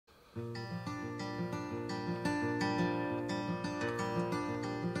Today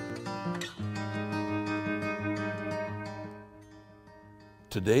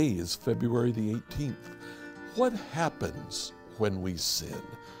is February the 18th. What happens when we sin?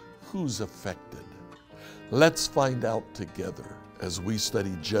 Who's affected? Let's find out together as we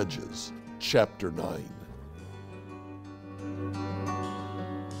study Judges chapter 9.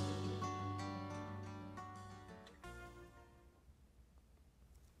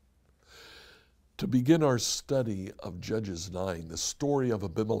 To begin our study of Judges 9, the story of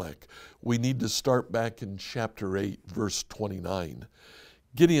Abimelech, we need to start back in chapter 8, verse 29.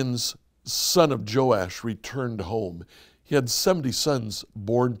 Gideon's son of Joash returned home. He had 70 sons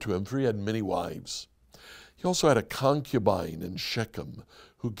born to him, for he had many wives. He also had a concubine in Shechem,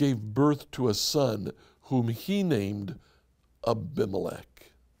 who gave birth to a son whom he named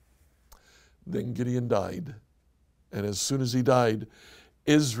Abimelech. Then Gideon died, and as soon as he died,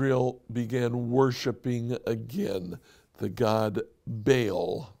 Israel began worshiping again the god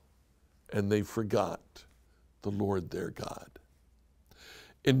Baal, and they forgot the Lord their God.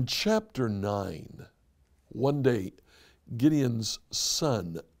 In chapter 9, one day, Gideon's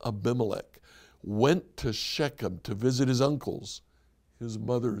son, Abimelech, went to Shechem to visit his uncles, his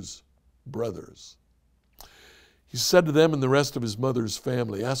mother's brothers. He said to them and the rest of his mother's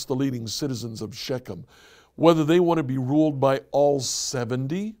family, "Ask the leading citizens of Shechem whether they want to be ruled by all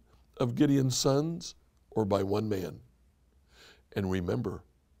 70 of Gideon's sons or by one man. And remember,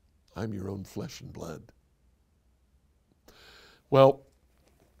 I'm your own flesh and blood." Well,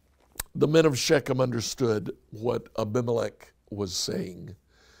 the men of Shechem understood what Abimelech was saying,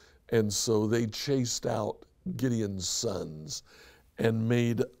 and so they chased out Gideon's sons and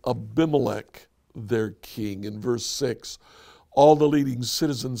made Abimelech their king. In verse 6, all the leading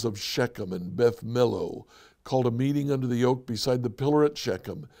citizens of Shechem and Beth Millo called a meeting under the oak beside the pillar at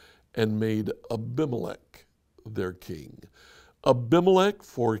Shechem and made Abimelech their king. Abimelech,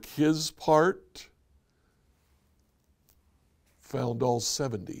 for his part, found all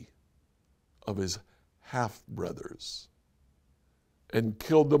 70 of his half-brothers and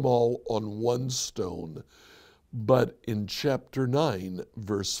killed them all on one stone. But in chapter 9,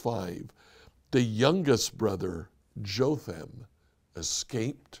 verse 5, the youngest brother, Jotham,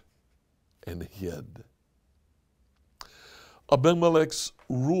 escaped and hid. Abimelech's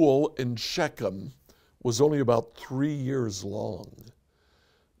rule in Shechem was only about 3 years long,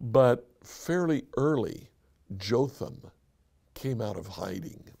 but fairly early, Jotham came out of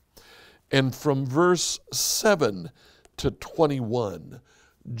hiding. And from verse 7 to 21,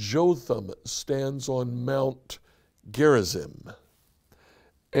 Jotham stands on Mount Gerizim,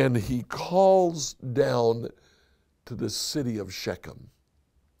 and he calls down to the city of Shechem,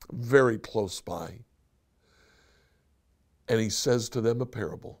 very close by. And he says to them a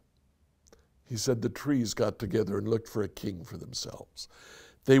parable. He said the trees got together and looked for a king for themselves.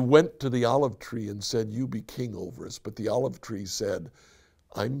 They went to the olive tree and said, "You be king over us." But the olive tree said,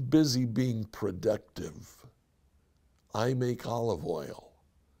 "I'm busy being productive. I make olive oil.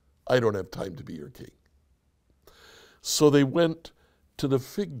 I don't have time to be your king." So they went to the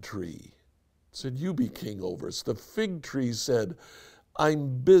fig tree, said, "You be king over us." The fig tree said,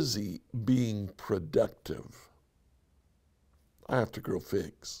 "I'm busy being productive. I have to grow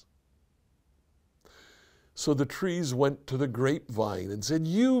figs." So the trees went to the grapevine and said,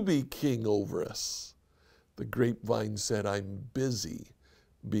 "You be king over us." The grapevine said, "I'm busy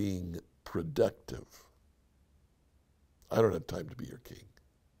being productive. I don't have time to be your king."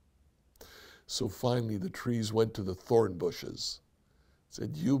 So finally the trees went to the thorn bushes,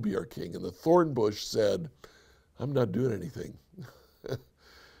 said, "You be our king." And the thorn bush said, "I'm not doing anything.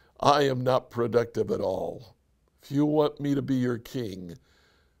 I am not productive at all. If you want me to be your king,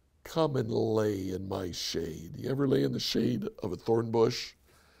 come and lay in my shade." You ever lay in the shade of a thorn bush?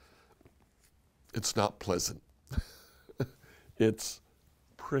 It's not pleasant. It's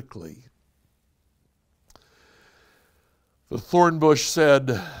prickly. The thorn bush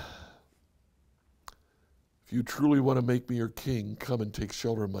said, "If you truly want to make me your king, come and take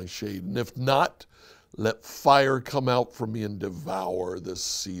shelter in my shade. And if not, let fire come out from me and devour the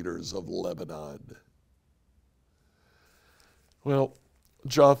cedars of Lebanon." Well,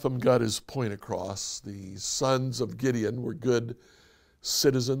 Jotham got his point across. The sons of Gideon were good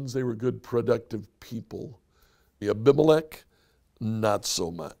citizens. They were good, productive people. Abimelech, not so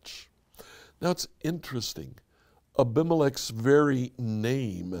much. Now it's interesting. Abimelech's very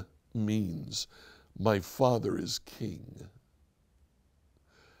name means, "My father is king."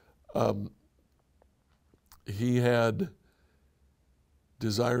 He had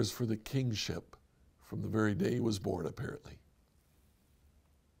desires for the kingship from the very day he was born, apparently.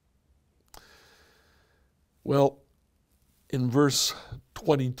 Well, in verse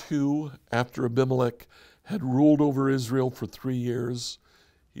 22, after Abimelech had ruled over Israel for 3 years,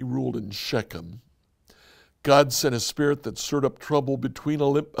 he ruled in Shechem. God sent a spirit that stirred up trouble between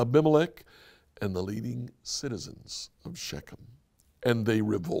Abimelech and the leading citizens of Shechem, and they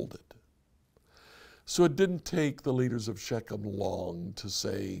revolted. So it didn't take the leaders of Shechem long to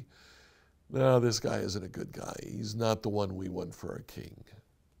say, no, this guy isn't a good guy. He's not the one we want for our king.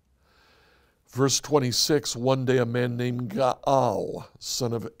 Verse 26, one day a man named Gaal,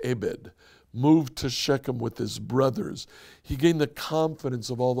 son of Ebed, moved to Shechem with his brothers. He gained the confidence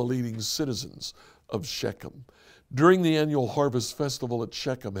of all the leading citizens of Shechem. During the annual harvest festival at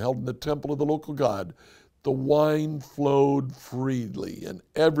Shechem, held in the temple of the local god, the wine flowed freely, and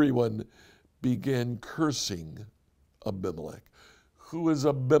everyone began cursing Abimelech. Who is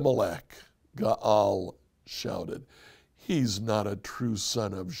Abimelech? Gaal shouted. He's not a true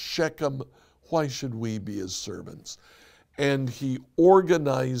son of Shechem. Why should we be his servants? And he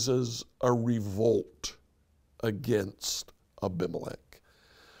organizes a revolt against Abimelech.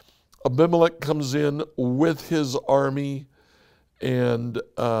 Abimelech comes in with his army, and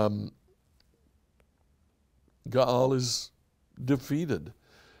Gaal is defeated.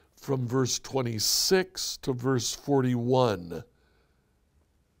 From verse 26 to verse 41,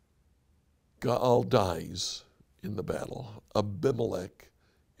 Gaal dies in the battle. Abimelech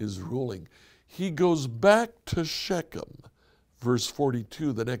is ruling. He goes back to Shechem. Verse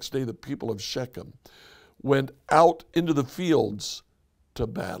 42, the next day the people of Shechem went out into the fields to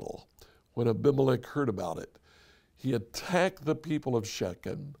battle. When Abimelech heard about it, he attacked the people of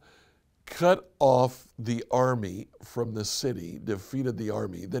Shechem, cut off the army from the city, defeated the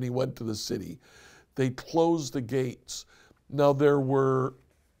army. Then he went to the city. They closed the gates. Now there were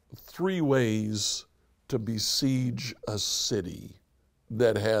 3 ways to besiege a city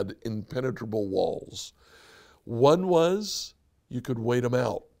that had impenetrable walls. One was you could wait them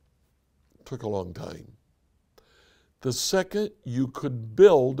out. It took a long time. The second, you could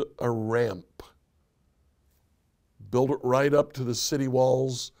build a ramp. Build it right up to the city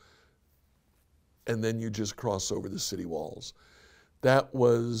walls, and then you just cross over the city walls. That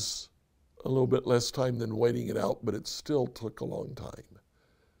was a little bit less time than waiting it out, but it still took a long time.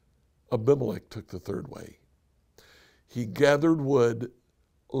 Abimelech took the third way. He gathered wood,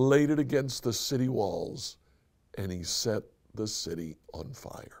 laid it against the city walls, and he set the city on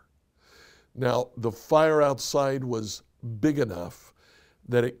fire. Now, the fire outside was big enough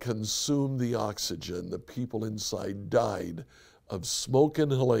that it consumed the oxygen. The people inside died of smoke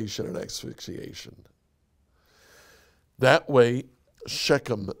inhalation and asphyxiation. That way,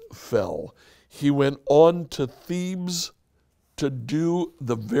 Shechem fell. He went on to Thebes to do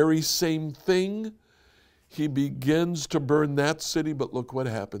the very same thing. He begins to burn that city, but look what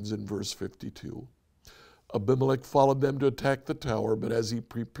happens in verse 52. Abimelech followed them to attack the tower, but as he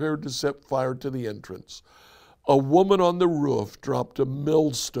prepared to set fire to the entrance, a woman on the roof dropped a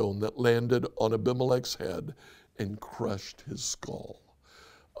millstone that landed on Abimelech's head and crushed his skull.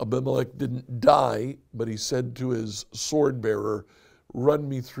 Abimelech didn't die, but he said to his sword bearer, "Run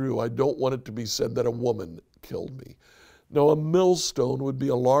me through. I don't want it to be said that a woman killed me." Now, a millstone would be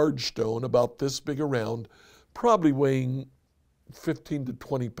a large stone about this big around, probably weighing 15 to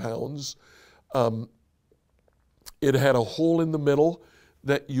 20 pounds. It had a hole in the middle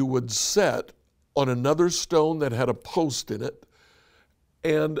that you would set on another stone that had a post in it,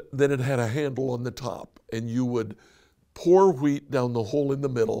 and then it had a handle on the top. And you would pour wheat down the hole in the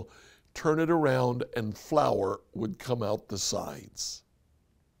middle, turn it around, and flour would come out the sides.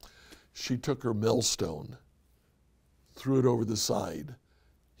 She took her millstone, threw it over the side,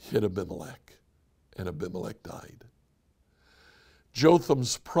 hit Abimelech, and Abimelech died.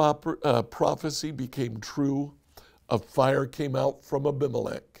 Jotham's prophecy became true. A fire came out from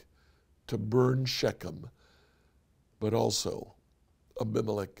Abimelech to burn Shechem, but also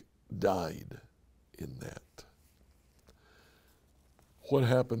Abimelech died in that. What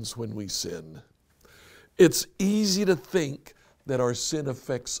happens when we sin? It's easy to think that our sin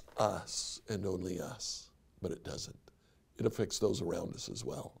affects us and only us, but it doesn't. It affects those around us as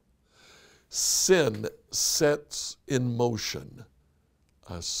well. Sin sets in motion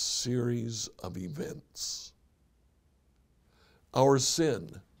a series of events. Our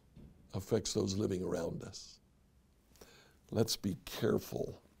sin affects those living around us. Let's be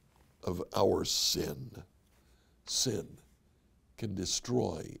careful of our sin. Sin can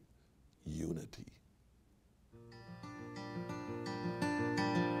destroy unity.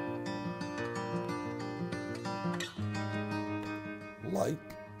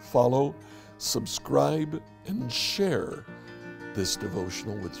 Like, follow, subscribe, and share this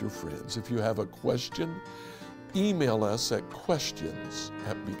devotional with your friends. If you have a question, email us at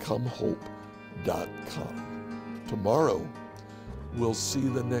questions@becomehope.com. Tomorrow, we'll see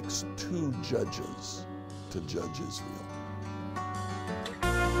the next 2 judges to judge Israel.